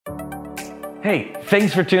Hey,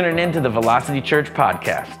 thanks for tuning in to the Velocity Church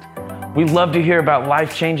podcast. We love to hear about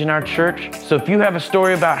life change in our church, so if you have a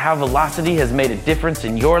story about how Velocity has made a difference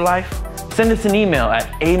in your life, send us an email at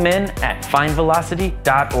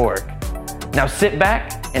amen@findvelocity.org. Now sit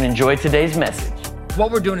back and enjoy today's message.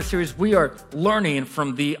 What we're doing in a series, we are learning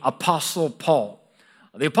from the Apostle Paul.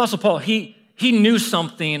 The Apostle Paul, he knew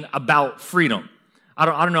something about freedom. I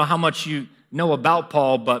don't know how much you know about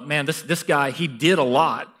Paul, but man, this guy, he did a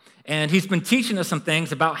lot. And he's been teaching us some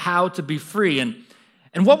things about how to be free. And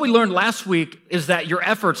what we learned last week is that your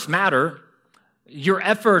efforts matter. Your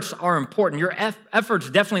efforts are important. Your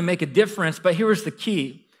efforts definitely make a difference. But here's the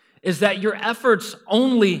key, is that your efforts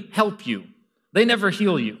only help you. They never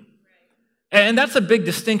heal you. And that's a big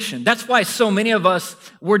distinction. That's why so many of us,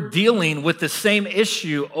 we're dealing with the same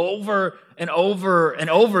issue over and over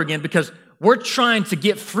and over again, because we're trying to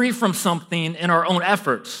get free from something in our own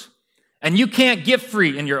efforts. And you can't get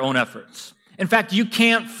free in your own efforts. In fact, you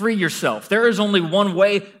can't free yourself. There is only one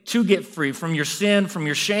way to get free from your sin, from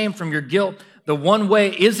your shame, from your guilt. The one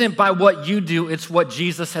way isn't by what you do, it's what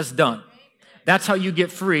Jesus has done. That's how you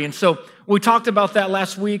get free. And so we talked about that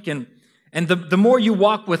last week, and the more you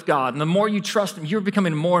walk with God and the more you trust Him, you're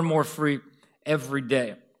becoming more and more free every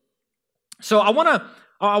day. So I want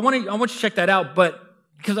you to check that out, but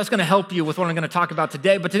because that's going to help you with what I'm going to talk about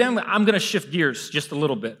today. But today I'm going to shift gears just a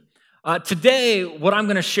little bit. Today, what I'm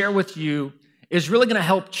going to share with you is really going to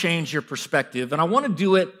help change your perspective. And I want to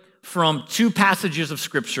do it from two passages of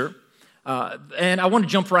Scripture. And I want to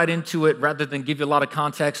jump right into it rather than give you a lot of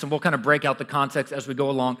context. And we'll kind of break out the context as we go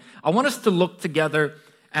along. I want us to look together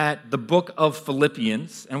at the book of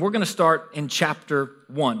Philippians. And we're going to start in chapter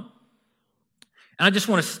 1. And I just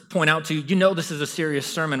want to point out to you, this is a serious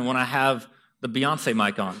sermon when I have the Beyonce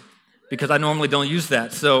mic on, because I normally don't use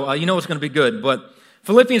that. So it's going to be good. But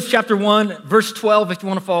Philippians chapter 1, verse 12, if you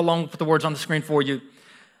want to follow along with the words on the screen for you.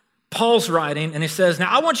 Paul's writing, and he says, "Now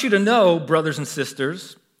I want you to know, brothers and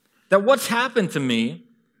sisters, that what's happened to me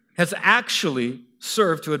has actually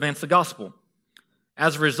served to advance the gospel.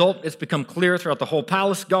 As a result, it's become clear throughout the whole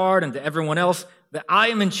palace guard and to everyone else that I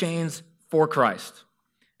am in chains for Christ.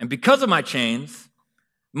 And because of my chains,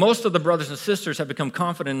 most of the brothers and sisters have become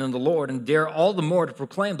confident in the Lord and dare all the more to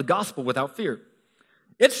proclaim the gospel without fear.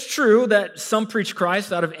 It's true that some preach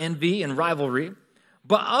Christ out of envy and rivalry,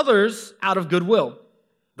 but others out of goodwill.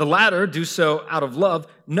 The latter do so out of love,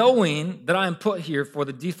 knowing that I am put here for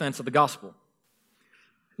the defense of the gospel."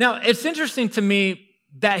 Now, it's interesting to me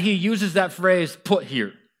that he uses that phrase, "put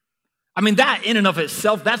here." I mean, that in and of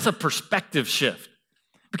itself, that's a perspective shift.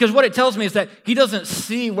 Because what it tells me is that he doesn't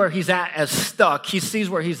see where he's at as stuck. He sees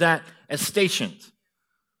where he's at as stationed.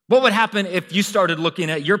 What would happen if you started looking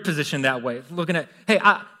at your position that way? Looking at, hey,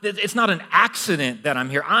 it's not an accident that I'm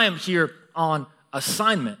here. I am here on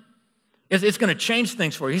assignment. It's going to change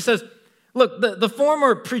things for you. He says, look, the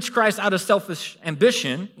former preach Christ out of selfish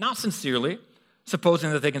ambition, not sincerely,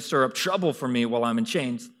 supposing that they can stir up trouble for me while I'm in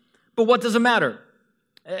chains. But what does it matter?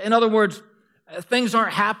 In other words, things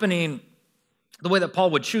aren't happening the way that Paul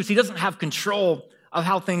would choose. He doesn't have control of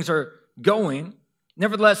how things are going.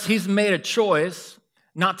 Nevertheless, he's made a choice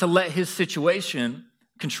not to let his situation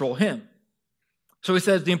control him. So he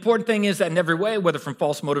says, the important thing is that in every way, whether from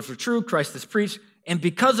false motives or true, Christ is preached, and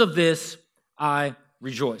because of this, I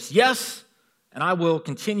rejoice. Yes, and I will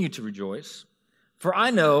continue to rejoice, for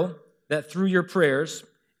I know that through your prayers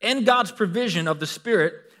and God's provision of the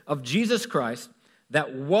Spirit of Jesus Christ,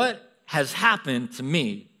 that what has happened to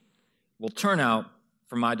me will turn out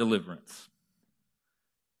for my deliverance.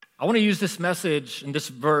 I want to use this message and this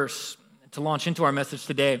verse to launch into our message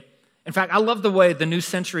today. In fact, I love the way the New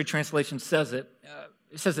Century Translation says it.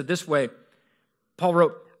 It says it this way. Paul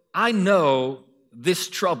wrote, "I know this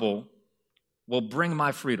trouble will bring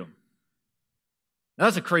my freedom." Now,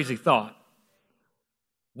 that's a crazy thought.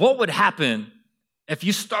 What would happen if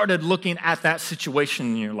you started looking at that situation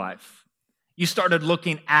in your life? You started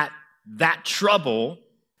looking at that trouble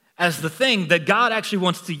as the thing that God actually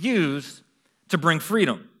wants to use to bring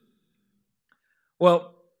freedom. Well,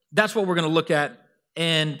 that's what we're going to look at,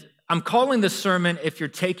 and I'm calling this sermon, if you're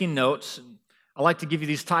taking notes, I like to give you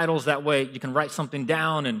these titles, that way you can write something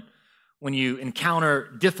down, and when you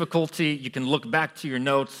encounter difficulty, you can look back to your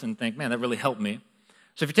notes and think, man, that really helped me.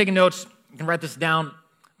 So if you're taking notes, you can write this down.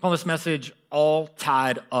 I call this message, All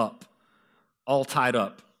Tied Up. All Tied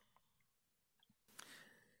Up.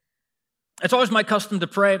 It's always my custom to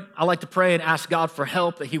pray. I like to pray and ask God for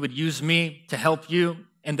help, that He would use me to help you,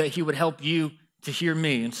 and that He would help you to hear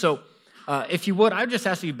me. And so if you would, I would just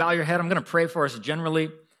ask you to bow your head. I'm going to pray for us generally,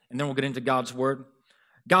 and then we'll get into God's word.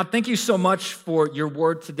 God, thank you so much for your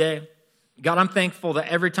word today. God, I'm thankful that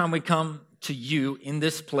every time we come to you in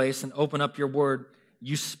this place and open up your word,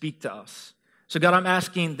 you speak to us. So God, I'm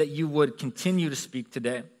asking that you would continue to speak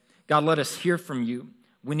today. God, let us hear from you.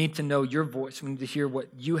 We need to know your voice. We need to hear what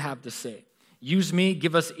you have to say. Use me,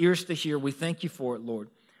 give us ears to hear. We thank you for it, Lord.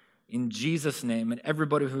 In Jesus' name, and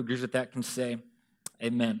everybody who agrees with that can say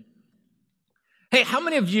amen. Hey, how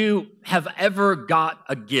many of you have ever got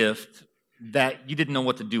a gift that you didn't know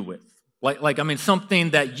what to do with?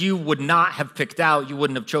 Something that you would not have picked out, you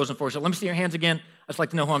wouldn't have chosen for. So let me see your hands again. I'd just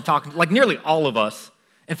like to know who I'm talking to. Like nearly all of us.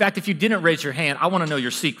 In fact, if you didn't raise your hand, I want to know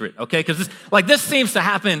your secret, okay? Because this seems to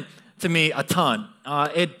happen to me a ton.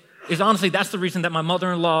 It is honestly, that's the reason that my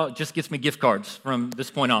mother-in-law just gets me gift cards from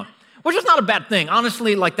this point on. Which is not a bad thing.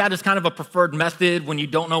 Honestly, that is kind of a preferred method when you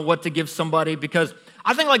don't know what to give somebody, because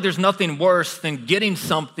I think there's nothing worse than getting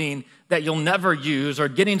something that you'll never use, or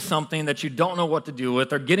getting something that you don't know what to do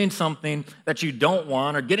with, or getting something that you don't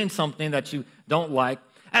want, or getting something that you don't like.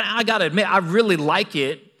 And I gotta admit, I really like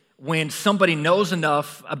it when somebody knows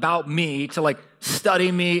enough about me to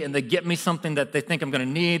study me and they get me something that they think I'm gonna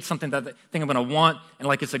need, something that they think I'm gonna want,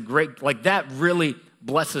 and it's a great, that really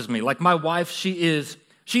blesses me. My wife, she is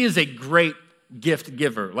a great gift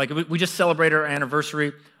giver. We just celebrated our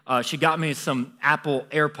anniversary. She got me some Apple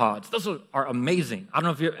AirPods. Those are amazing. I don't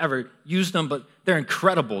know if you've ever used them, but they're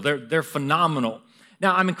incredible. They're phenomenal.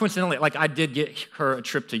 Now, coincidentally, I did get her a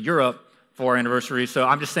trip to Europe for our anniversary, so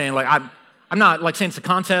I'm just saying, I'm not saying it's a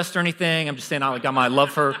contest or anything. I'm just saying I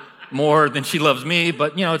love her more than she loves me,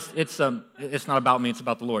 but it's not about me. It's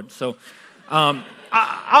about the Lord. So all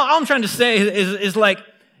I'm trying to say is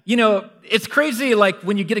it's crazy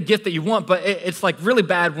when you get a gift that you want, but it's really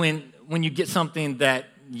bad when you get something that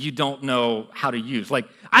you don't know how to use.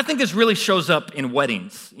 I think this really shows up in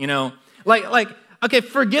weddings, okay,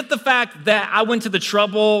 forget the fact that I went to the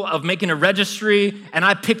trouble of making a registry and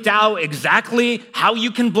I picked out exactly how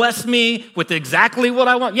you can bless me with exactly what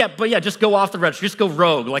I want. Yeah, just go off the registry, just go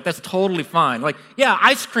rogue. That's totally fine.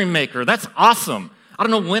 Ice cream maker, that's awesome. I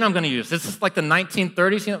don't know when I'm gonna use this. This is the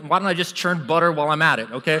 1930s. Why don't I just churn butter while I'm at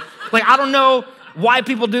it, okay? I don't know why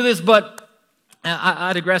people do this, but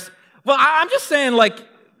I digress. Well, I'm just saying,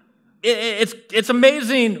 it's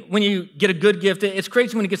amazing when you get a good gift. It's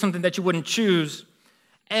crazy when you get something that you wouldn't choose.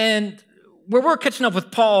 And where we're catching up with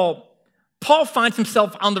Paul finds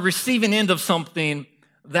himself on the receiving end of something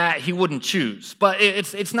that he wouldn't choose. But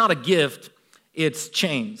it's not a gift, it's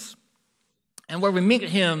chains. And where we meet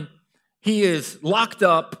him, he is locked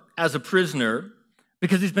up as a prisoner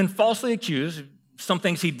because he's been falsely accused of some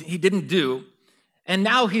things he didn't do. And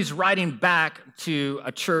now he's writing back to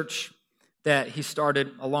a church that he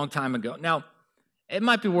started a long time ago. Now, it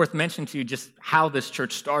might be worth mentioning to you just how this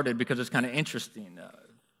church started, because it's kind of interesting.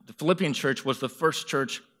 The Philippian church was the first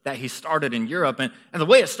church that he started in Europe. And the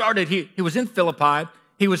way it started, he was in Philippi,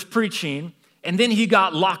 he was preaching, and then he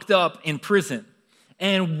got locked up in prison.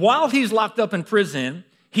 And while he's locked up in prison,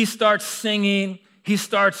 he starts singing, he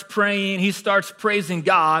starts praying, he starts praising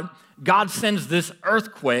God. God sends this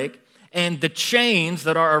earthquake, and the chains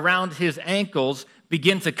that are around his ankles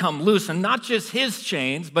begin to come loose. And not just his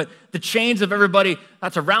chains, but the chains of everybody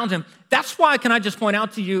that's around him. That's why, can I just point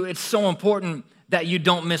out to you, it's so important that you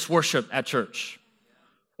don't miss worship at church.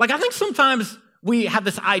 I think sometimes we have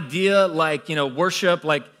this idea, worship,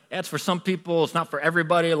 it's for some people, it's not for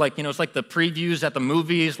everybody. It's like the previews at the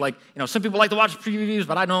movies. Some people like to watch previews,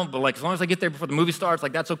 but I don't. But as long as I get there before the movie starts,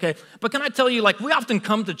 that's okay. But can I tell you, we often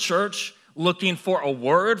come to church looking for a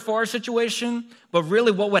word for our situation, but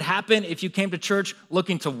really what would happen if you came to church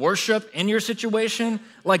looking to worship in your situation?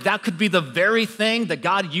 That could be the very thing that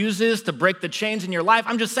God uses to break the chains in your life.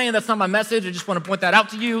 I'm just saying that's not my message. I just want to point that out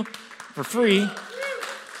to you for free.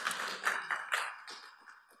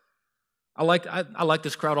 I like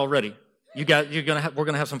this crowd already. We're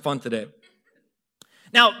gonna have some fun today.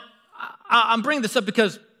 Now, I'm bringing this up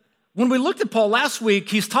because when we looked at Paul last week,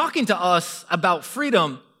 he's talking to us about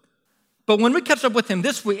freedom. But when we catch up with him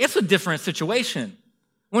this week, it's a different situation.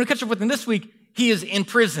 When we catch up with him this week, he is in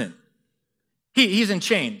prison. He's in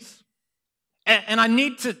chains. And I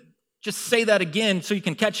need to just say that again so you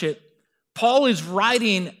can catch it. Paul is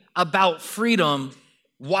writing about freedom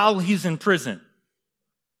while he's in prison.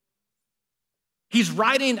 He's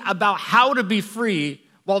writing about how to be free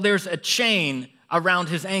while there's a chain around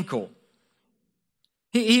his ankle.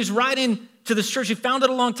 He's writing to this church he founded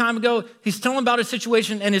a long time ago. He's telling about his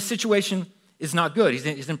situation, and his situation is not good.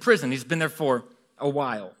 He's in prison. He's been there for a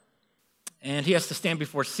while. And he has to stand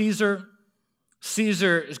before Caesar.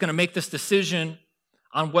 Caesar is going to make this decision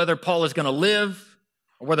on whether Paul is going to live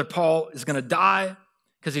or whether Paul is going to die,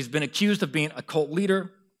 because he's been accused of being a cult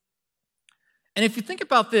leader. And if you think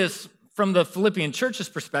about this from the Philippian church's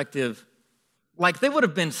perspective, like they would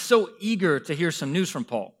have been so eager to hear some news from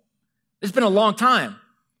Paul. It's been a long time.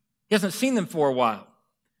 He hasn't seen them for a while.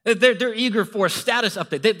 They're eager for a status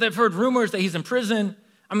update. They've heard rumors that he's in prison.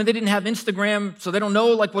 I mean, they didn't have Instagram, so they don't know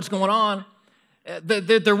like what's going on.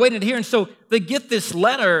 They're waiting to hear. And so they get this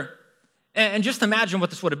letter, and just imagine what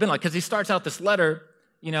this would have been like, because he starts out this letter,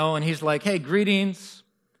 and he's like, hey, greetings,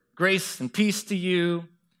 grace and peace to you.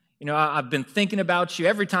 I've been thinking about you.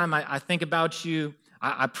 Every time I think about you,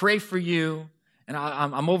 I pray for you, and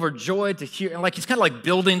I'm overjoyed to hear. And like he's kind of like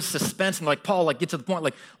building suspense, and like Paul, like get to the point,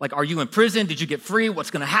 like are you in prison? Did you get free? What's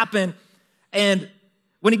going to happen? And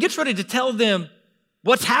when he gets ready to tell them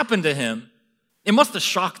what's happened to him, it must have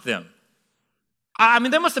shocked them. I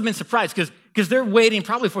mean, they must have been surprised because they're waiting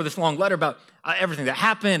probably for this long letter about everything that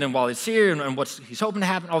happened and while he's here and what he's hoping to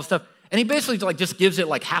happen, all this stuff. And he basically like just gives it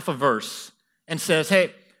like half a verse and says,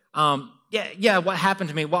 hey, what happened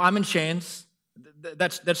to me? Well, I'm in chains.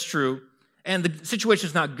 That's true. And the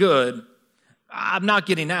situation's not good. I'm not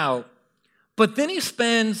getting out. But then he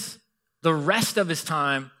spends the rest of his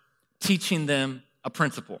time teaching them a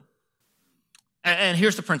principle. And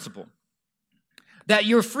here's the principle. That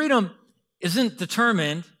your freedom isn't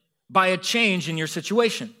determined by a change in your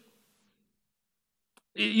situation.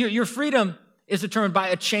 Your freedom is determined by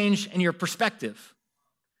a change in your perspective.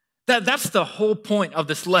 That's the whole point of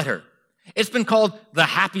this letter. It's been called the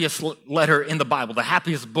happiest letter in the Bible, the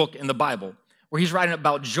happiest book in the Bible, where he's writing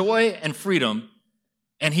about joy and freedom,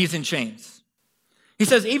 and he's in chains. He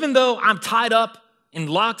says, even though I'm tied up in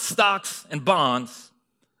locks, stocks, and bonds,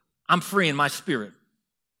 I'm free in my spirit.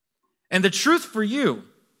 And the truth for you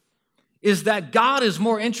is that God is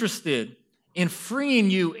more interested in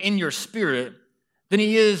freeing you in your spirit than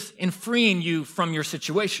he is in freeing you from your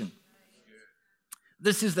situation.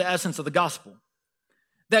 This is the essence of the gospel.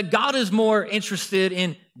 That God is more interested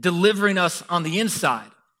in delivering us on the inside,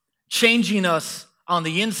 changing us on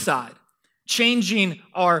the inside, changing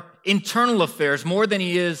our internal affairs more than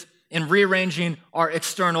he is in rearranging our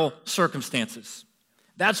external circumstances.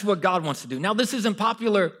 That's what God wants to do. Now, this isn't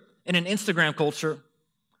popular in an Instagram culture.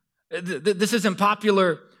 This isn't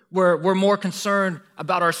popular where we're more concerned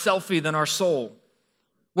about our selfie than our soul,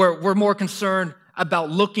 where we're more concerned about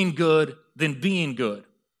looking good than being good,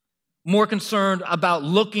 more concerned about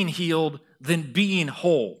looking healed than being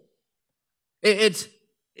whole.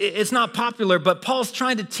 It's not popular, but Paul's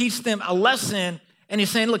trying to teach them a lesson, and he's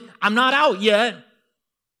saying, look, I'm not out yet,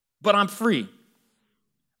 but I'm free.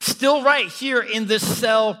 Still right here in this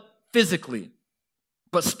cell physically,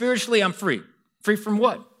 but spiritually I'm free. Free from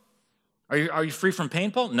what? Are you free from pain,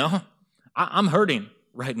 Paul? No, I'm hurting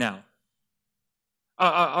right now.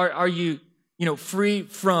 Are you free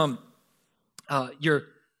from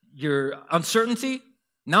your uncertainty?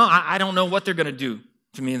 No, I don't know what they're going to do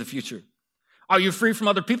to me in the future. Are you free from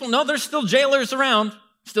other people? No, there's still jailers around,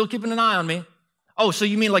 still keeping an eye on me. Oh, so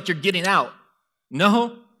you mean like you're getting out?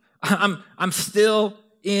 No, I'm still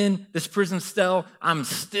in this prison cell. I'm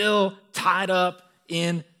still tied up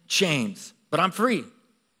in chains, but I'm free.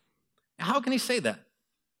 How can he say that?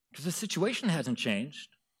 Because the situation hasn't changed,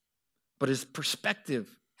 but his perspective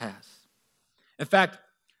has. In fact,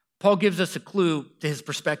 Paul gives us a clue to his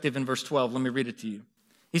perspective in verse 12. Let me read it to you.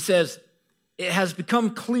 He says, it has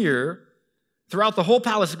become clear throughout the whole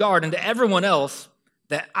palace guard and to everyone else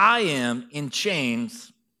that I am in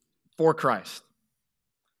chains for Christ.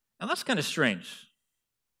 Now that's kind of strange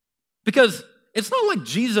because it's not like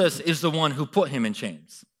Jesus is the one who put him in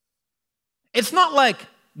chains. It's not like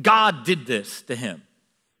God did this to him.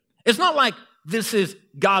 It's not like this is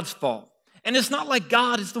God's fault. And it's not like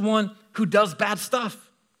God is the one who does bad stuff.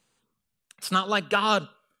 It's not like God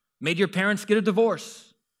made your parents get a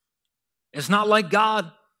divorce. It's not like God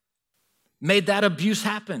made that abuse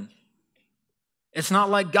happen. It's not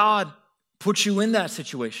like God put you in that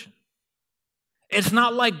situation. It's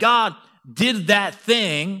not like God did that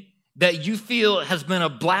thing that you feel has been a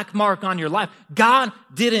black mark on your life. God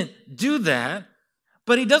didn't do that.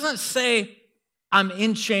 But he doesn't say, I'm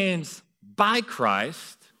in chains by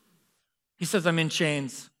Christ. He says, I'm in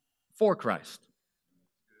chains for Christ.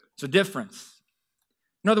 It's a difference.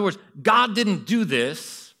 In other words, God didn't do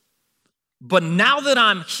this, but now that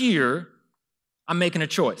I'm here, I'm making a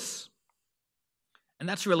choice. And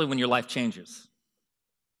that's really when your life changes,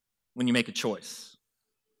 when you make a choice.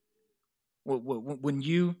 When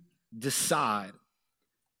you decide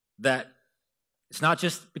that it's not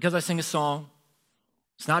just because I sing a song,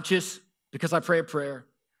 it's not just because I pray a prayer,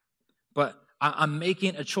 but I'm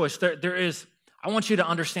making a choice. I want you to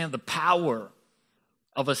understand the power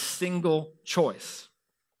of a single choice.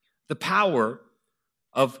 The power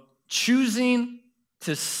of choosing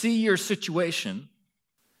to see your situation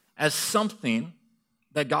as something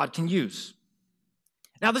that God can use.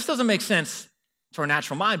 Now, this doesn't make sense to our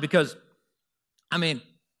natural mind because,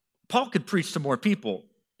 Paul could preach to more people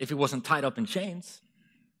if he wasn't tied up in chains.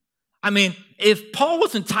 If Paul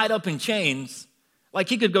wasn't tied up in chains, like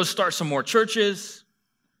he could go start some more churches.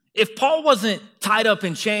 If Paul wasn't tied up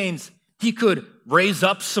in chains, he could raise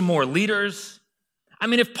up some more leaders.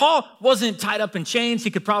 If Paul wasn't tied up in chains,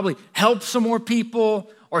 he could probably help some more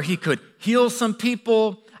people or he could heal some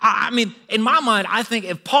people. In my mind, I think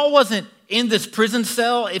if Paul wasn't in this prison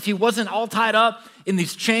cell, if he wasn't all tied up in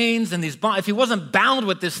these chains and these bonds, if he wasn't bound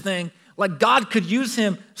with this thing, like God could use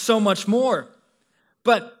him so much more.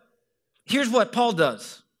 But here's what Paul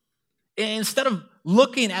does. Instead of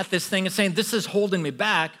looking at this thing and saying, this is holding me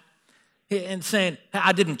back, and saying,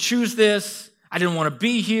 I didn't choose this, I didn't want to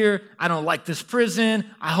be here, I don't like this prison,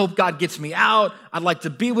 I hope God gets me out, I'd like to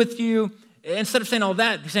be with you. Instead of saying all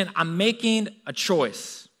that, he's saying, I'm making a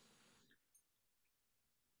choice.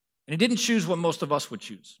 And he didn't choose what most of us would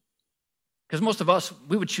choose. Because most of us,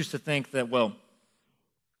 we would choose to think that,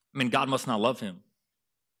 God must not love him.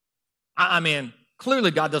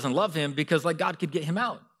 Clearly God doesn't love him because God could get him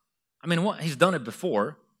out. He's done it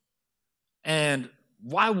before. And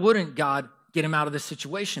why wouldn't God get him out of this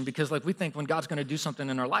situation? Because we think when God's going to do something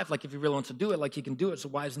in our life, if he really wants to do it, he can do it. So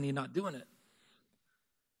why isn't he not doing it?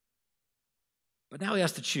 But now he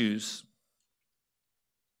has to choose.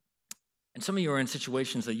 And some of you are in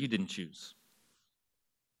situations that you didn't choose.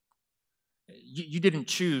 You didn't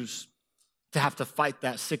choose to have to fight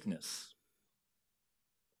that sickness.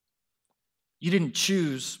 You didn't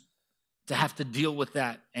choose to have to deal with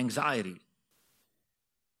that anxiety.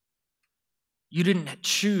 You didn't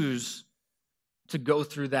choose to go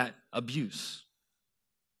through that abuse.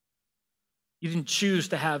 You didn't choose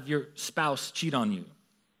to have your spouse cheat on you.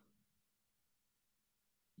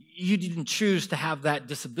 You didn't choose to have that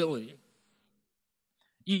disability.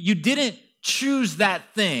 You didn't choose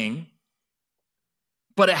that thing,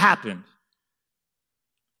 but it happened.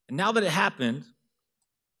 And now that it happened,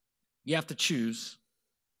 you have to choose,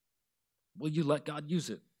 will you let God use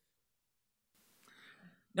it?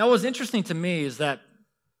 Now, what's interesting to me is that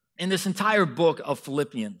in this entire book of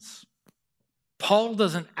Philippians, Paul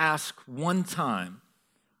doesn't ask one time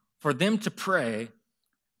for them to pray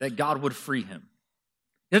that God would free him.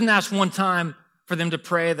 He doesn't ask one time for them to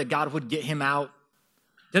pray that God would get him out.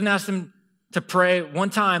 He doesn't ask them to pray one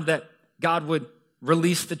time that God would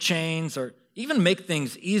release the chains or even make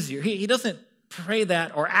things easier. He doesn't pray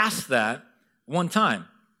that or ask that one time.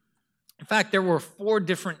 In fact, there were 4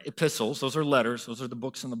 different epistles. Those are letters. Those are the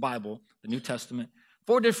books in the Bible, the New Testament.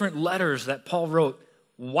 4 different letters that Paul wrote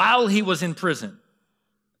while he was in prison.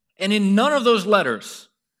 And in none of those letters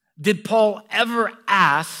did Paul ever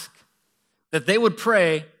ask that they would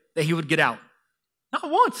pray that he would get out. Not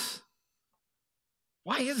once.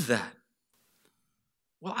 Why is that?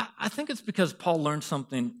 Well, I think it's because Paul learned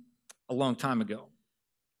something a long time ago.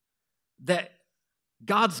 That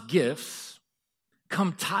God's gifts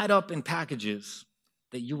come tied up in packages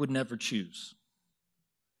that you would never choose.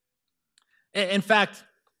 In fact,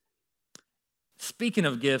 speaking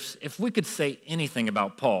of gifts, if we could say anything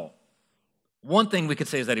about Paul, one thing we could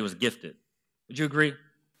say is that he was gifted. Would you agree?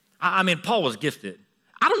 Paul was gifted.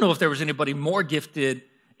 I don't know if there was anybody more gifted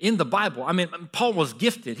in the Bible. Paul was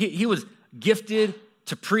gifted. He was gifted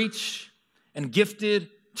to preach and gifted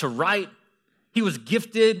to write. He was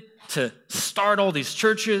gifted to start all these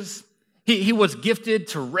churches. He was gifted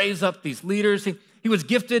to raise up these leaders. He was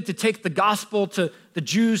gifted to take the gospel to the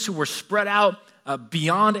Jews who were spread out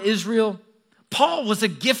beyond Israel. Paul was a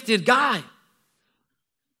gifted guy.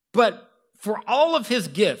 But for all of his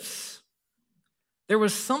gifts, there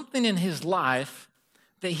was something in his life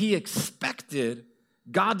that he expected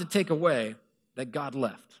God to take away that God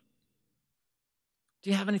left. Do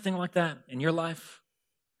you have anything like that in your life?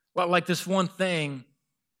 Well, like this one thing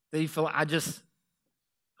that you feel,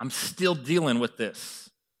 I'm still dealing with this.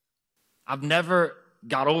 I've never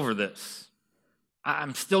got over this.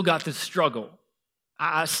 I'm still got this struggle.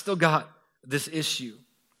 I still got this issue.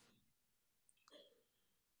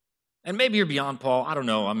 And maybe you're beyond Paul. I don't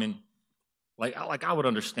know. I would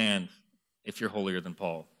understand if you're holier than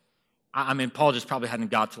Paul. Paul just probably hadn't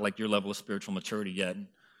got to your level of spiritual maturity yet.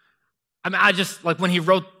 When he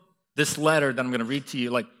wrote this letter that I'm going to read to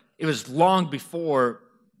you, it was long before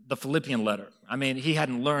the Philippian letter. He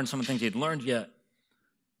hadn't learned some of the things he had learned yet.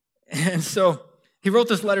 And so he wrote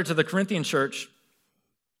this letter to the Corinthian church.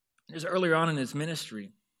 It was earlier on in his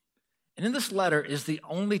ministry. And in this letter is the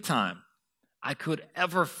only time I could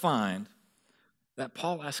ever find that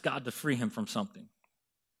Paul asked God to free him from something.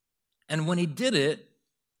 And when he did it,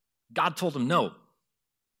 God told him no.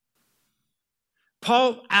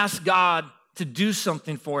 Paul asked God to do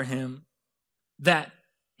something for him that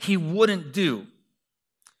he wouldn't do.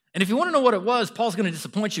 And if you want to know what it was, Paul's going to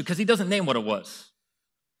disappoint you because he doesn't name what it was.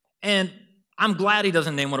 And I'm glad he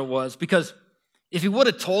doesn't name what it was, because if he would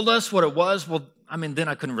have told us what it was, well, then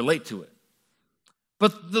I couldn't relate to it.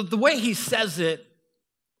 But the way he says it,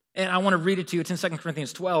 and I want to read it to you, it's in 2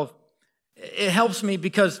 Corinthians 12, it helps me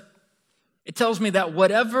because it tells me that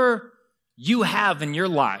whatever you have in your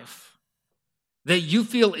life that you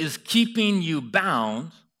feel is keeping you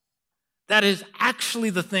bound, that is actually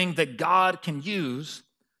the thing that God can use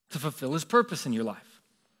to fulfill his purpose in your life.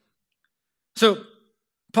 So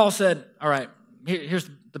Paul said, all right, here's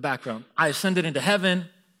the background. I ascended into heaven.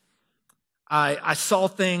 I saw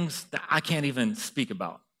things that I can't even speak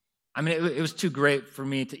about. It was too great for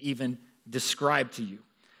me to even describe to you.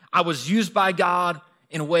 I was used by God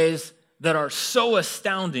in ways that are so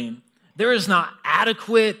astounding. There is not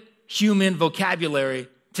adequate human vocabulary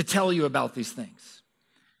to tell you about these things.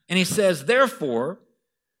 And he says, therefore,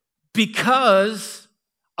 because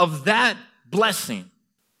of that blessing,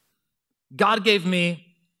 God gave me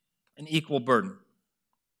an equal burden.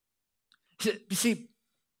 You see,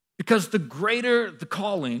 because the greater the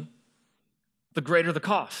calling, the greater the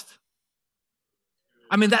cost.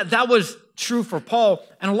 That was true for Paul.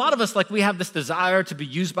 And a lot of us, we have this desire to be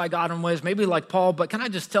used by God in ways, maybe like Paul, but can I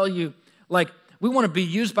just tell you, we want to be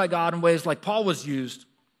used by God in ways like Paul was used.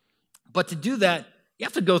 But to do that, you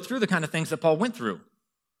have to go through the kind of things that Paul went through.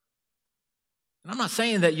 And I'm not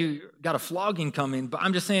saying that you got a flogging coming, but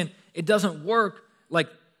I'm just saying it doesn't work.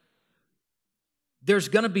 There's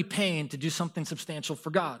going to be pain to do something substantial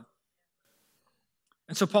for God.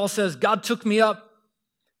 And so Paul says, God took me up.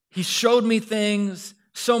 He showed me things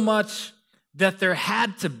so much that there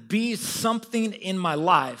had to be something in my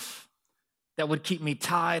life that would keep me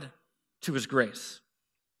tied to his grace.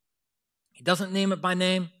 He doesn't name it by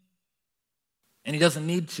name, and he doesn't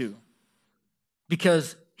need to,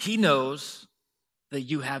 because he knows that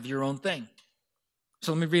you have your own thing.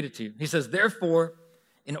 So let me read it to you. He says, therefore,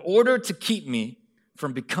 in order to keep me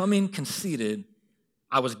from becoming conceited,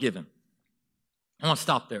 I was given. I want to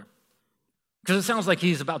stop there, because it sounds like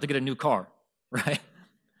he's about to get a new car, right?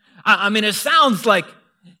 It sounds like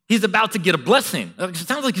he's about to get a blessing. It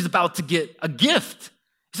sounds like he's about to get a gift.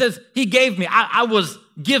 He says, he gave me, I was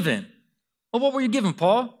given. Well, what were you given,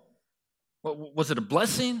 Paul? Was it a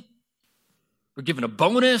blessing? Were you given a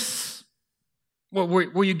bonus?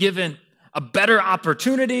 Were you given a better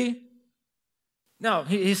opportunity? No,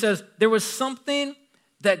 he says, there was something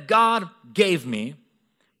that God gave me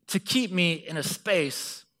to keep me in a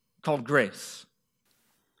space called grace.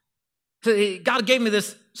 So God gave me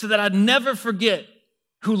this so that I'd never forget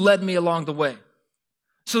who led me along the way,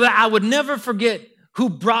 so that I would never forget who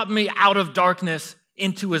brought me out of darkness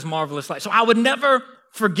into his marvelous light. So I would never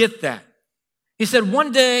forget that. He said,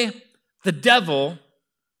 one day the devil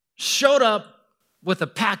showed up with a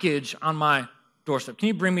package on my doorstep. Can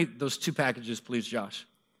you bring me those 2 packages, please, Josh?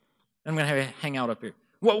 I'm going to hang out up here.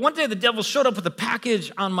 Well, one day the devil showed up with a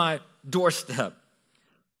package on my doorstep,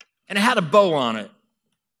 and it had a bow on it.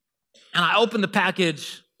 And I opened the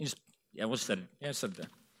package. We'll set it. Yeah, set it there.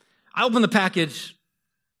 I opened the package,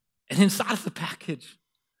 and inside of the package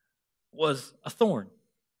was a thorn.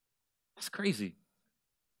 That's crazy.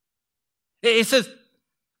 It says,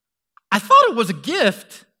 I thought it was a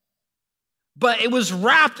gift, but it was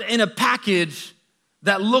wrapped in a package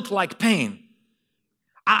that looked like pain.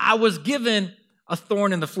 I was given a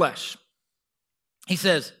thorn in the flesh. He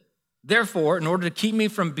says, therefore, in order to keep me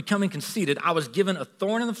from becoming conceited, I was given a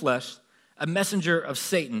thorn in the flesh, a messenger of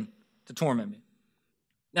Satan to torment me.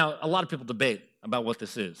 Now, a lot of people debate about what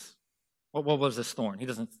this is. What was this thorn? He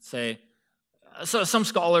doesn't say. So some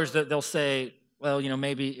scholars, they'll say, well,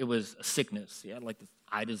 maybe it was a sickness, like the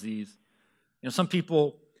eye disease. Some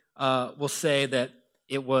people will say that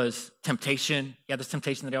it was temptation. This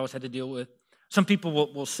temptation that he always had to deal with. Some people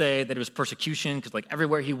will say that it was persecution, because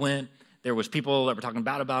everywhere he went, there was people that were talking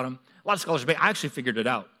bad about him. A lot of scholars debate. I actually figured it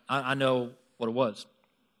out. I know what it was.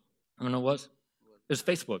 I don't know what it was. It was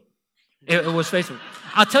Facebook. It was Facebook.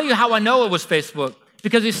 I'll tell you how I know it was Facebook,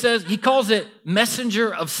 because he calls it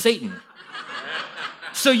messenger of Satan.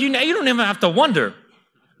 So you don't even have to wonder.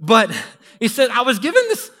 But he said, I was given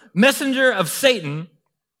this messenger of Satan,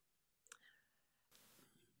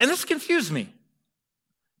 and this confused me.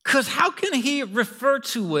 Because how can he refer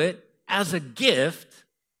to it as a gift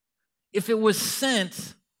if it was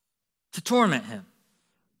sent to torment him?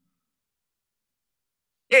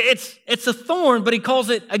 It's a thorn, but he calls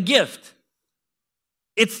it a gift.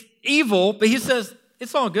 It's evil, but he says,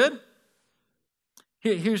 it's all good.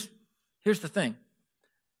 Here's the thing.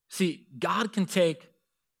 See, God can take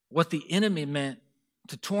what the enemy meant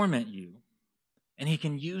to torment you, and he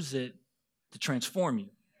can use it to transform you.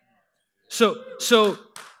 So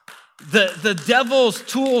the devil's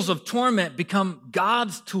tools of torment become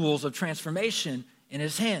God's tools of transformation in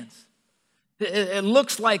his hands. It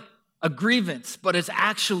looks like a grievance, but it's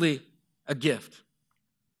actually a gift.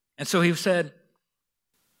 And so he said,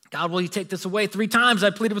 God, will you take this away? 3 times I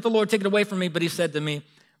pleaded with the Lord, take it away from me. But he said to me,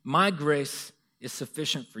 my grace is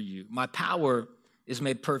sufficient for you. My power is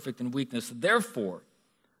made perfect in weakness. Therefore,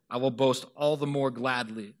 I will boast all the more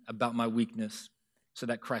gladly about my weakness so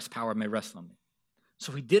that Christ's power may rest on me.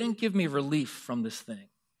 So he didn't give me relief from this thing.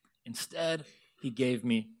 Instead, he gave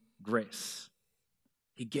me grace.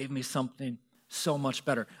 He gave me something so much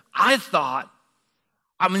better. I thought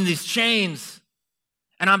I'm in these chains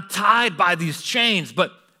and I'm tied by these chains,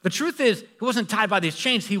 but the truth is, he wasn't tied by these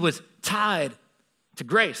chains. He was tied to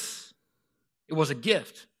grace. It was a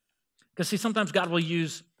gift. Because see, sometimes God will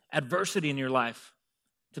use adversity in your life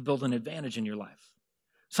to build an advantage in your life.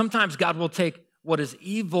 Sometimes God will take what is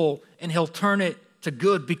evil and he'll turn it to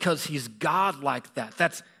good because he's God like that.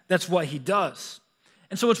 That's what he does.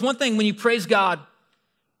 And so it's one thing when you praise God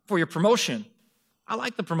for your promotion. I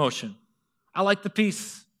like the promotion. I like the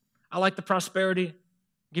peace. I like the prosperity.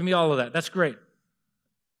 Give me all of that. That's great.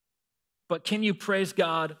 But can you praise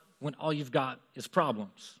God when all you've got is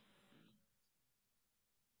problems?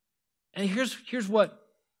 And here's what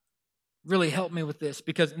really helped me with this,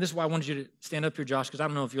 because, and this is why I wanted you to stand up here, Josh, because I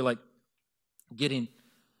don't know if you're like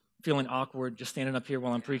feeling awkward just standing up here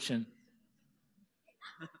while I'm preaching.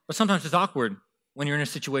 But sometimes it's awkward when you're in a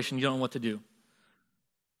situation you don't know what to do.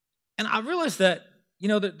 And I realized that,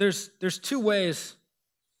 that there's 2 ways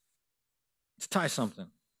to tie something.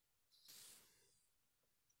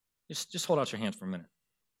 Just hold out your hands for a minute.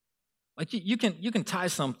 Like you can tie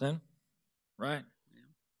something, right?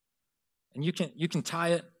 And you can tie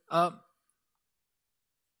it up.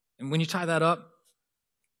 And when you tie that up,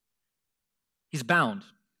 he's bound.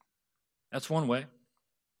 That's one way.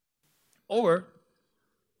 Or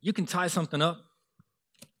you can tie something up.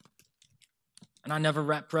 And I never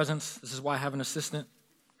wrap presents. This is why I have an assistant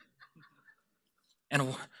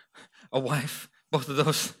and a wife. Both of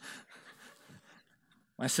those.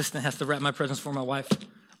 My assistant has to wrap my presents for my wife.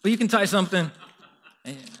 But you can tie something.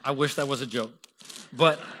 I wish that was a joke.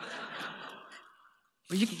 But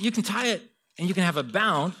you can tie it and you can have it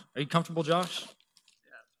bound. Are you comfortable, Josh? Yeah.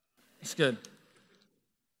 It's good.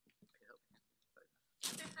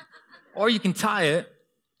 Or you can tie it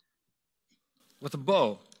with a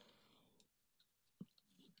bow.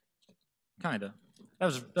 Kinda.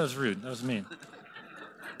 That was rude. That was mean.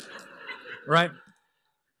 Right?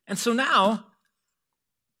 And so now,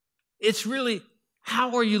 it's really,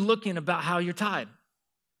 how are you looking about how you're tied?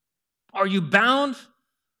 Are you bound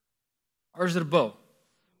or is it a bow?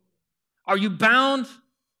 Are you bound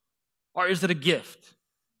or is it a gift?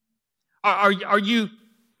 Are you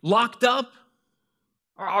locked up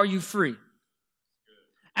or are you free?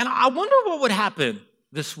 And I wonder what would happen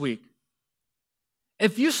this week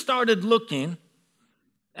if you started looking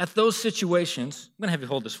at those situations. I'm going to have you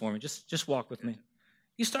hold this for me. Just walk with me.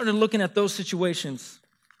 You started looking at those situations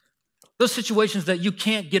that you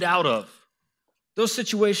can't get out of, those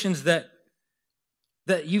situations that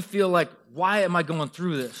you feel like, why am I going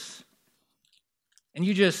through this? And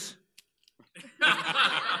you just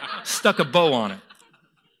stuck a bow on it.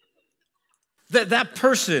 That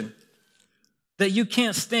person that you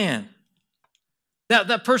can't stand,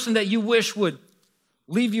 that person that you wish would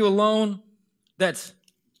leave you alone,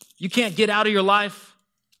 you can't get out of your life,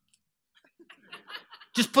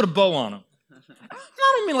 just put a bow on them.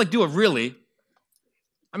 I don't mean like do it really.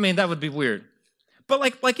 I mean, that would be weird. But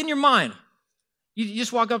like in your mind, you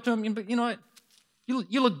just walk up to them, but you know what?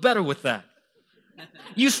 You look better with that.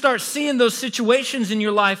 You start seeing those situations in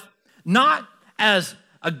your life not as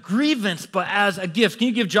a grievance, but as a gift. Can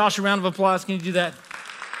you give Josh a round of applause? Can you do that?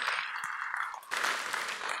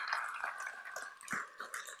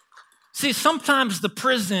 See, sometimes the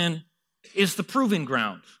prison is the proving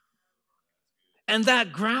ground. And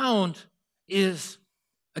that ground is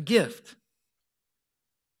a gift.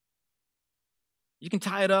 You can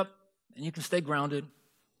tie it up and you can stay grounded,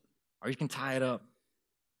 or you can tie it up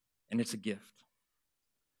and it's a gift.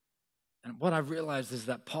 And what I realized is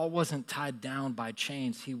that Paul wasn't tied down by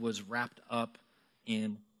chains. He was wrapped up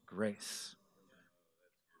in grace.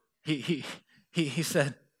 He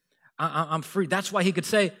said, I'm free. That's why he could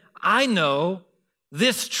say, I know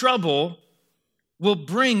this trouble will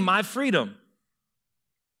bring my freedom.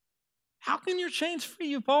 How can your chains free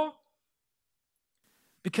you, Paul?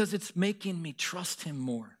 Because it's making me trust him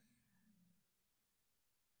more.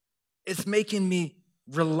 It's making me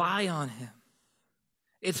rely on him.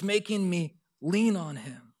 It's making me lean on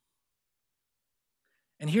him.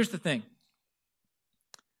 And here's the thing.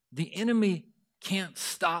 The enemy can't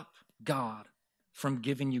stop God from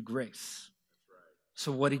giving you grace.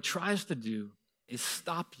 So what he tries to do is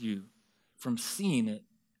stop you from seeing it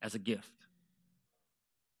as a gift.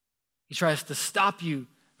 He tries to stop you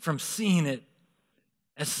from seeing it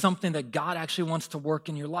as something that God actually wants to work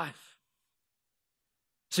in your life.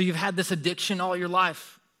 So you've had this addiction all your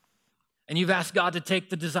life, and you've asked God to take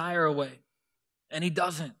the desire away, and he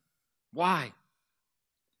doesn't. Why?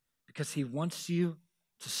 Because he wants you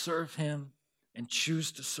to serve him and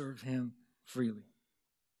choose to serve him freely.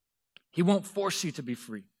 He won't force you to be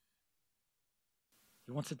free.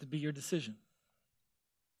 He wants it to be your decision.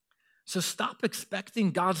 So stop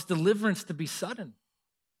expecting God's deliverance to be sudden.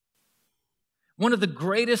 One of the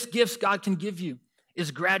greatest gifts God can give you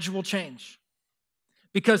is gradual change.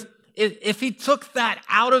 Because if he took that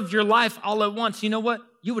out of your life all at once, you know what?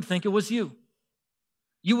 You would think it was you.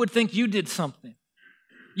 You would think you did something.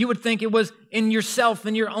 You would think it was in yourself,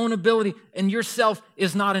 in your own ability, and yourself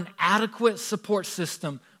is not an adequate support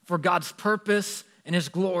system for God's purpose and his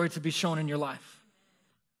glory to be shown in your life.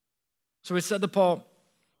 So he said to Paul,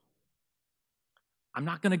 I'm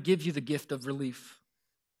not going to give you the gift of relief.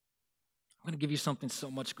 I'm going to give you something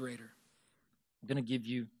so much greater. I'm going to give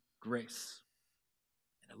you grace.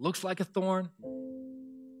 And it looks like a thorn,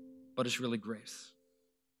 but it's really grace.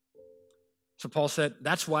 So Paul said,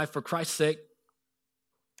 that's why for Christ's sake,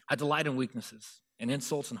 I delight in weaknesses and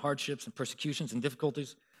insults and hardships and persecutions and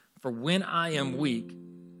difficulties. For when I am weak,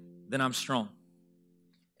 then I'm strong.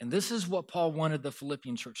 And this is what Paul wanted the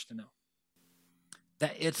Philippian church to know.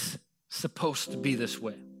 That it's supposed to be this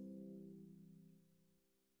way.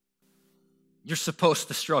 You're supposed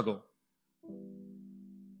to struggle.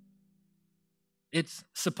 It's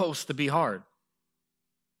supposed to be hard.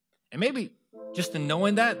 And maybe just in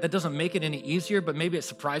knowing that doesn't make it any easier, but maybe it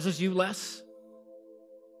surprises you less.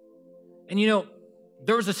 And you know,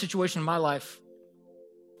 there was a situation in my life,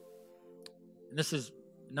 and this is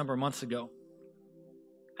a number of months ago.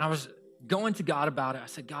 I was going to God about it. I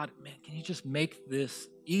said, God, man, can you just make this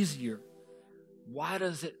easier? Why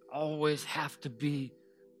does it always have to be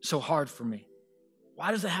so hard for me?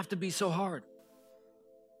 Why does it have to be so hard?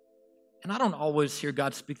 And I don't always hear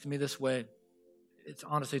God speak to me this way.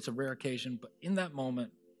 Honestly, it's a rare occasion, but in that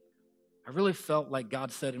moment, I really felt like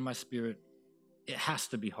God said in my spirit, it has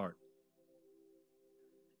to be hard.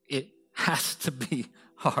 It has to be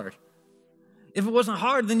hard. If it wasn't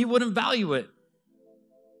hard, then you wouldn't value it.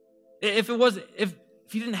 If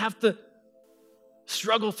you didn't have to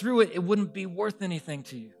struggle through it, it wouldn't be worth anything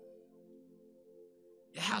to you.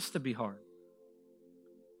 It has to be hard.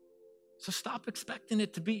 So stop expecting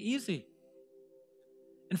it to be easy.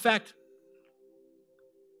 In fact,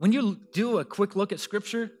 when you do a quick look at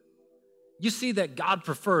Scripture, you see that God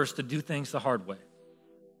prefers to do things the hard way.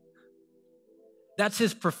 That's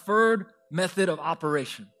his preferred method of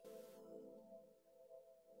operation.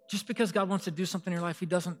 Just because God wants to do something in your life, he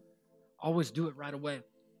doesn't always do it right away.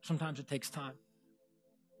 Sometimes it takes time.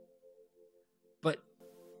 But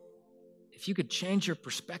if you could change your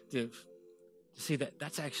perspective to see that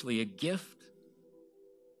that's actually a gift,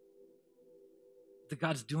 that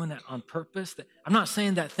God's doing that on purpose. I'm not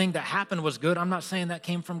saying that thing that happened was good. I'm not saying that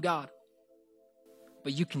came from God.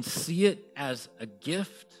 But you can see it as a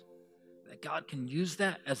gift, that God can use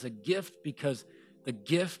that as a gift because the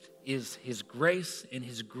gift is his grace, and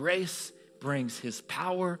his grace brings his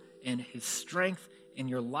power and his strength in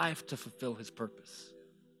your life to fulfill his purpose.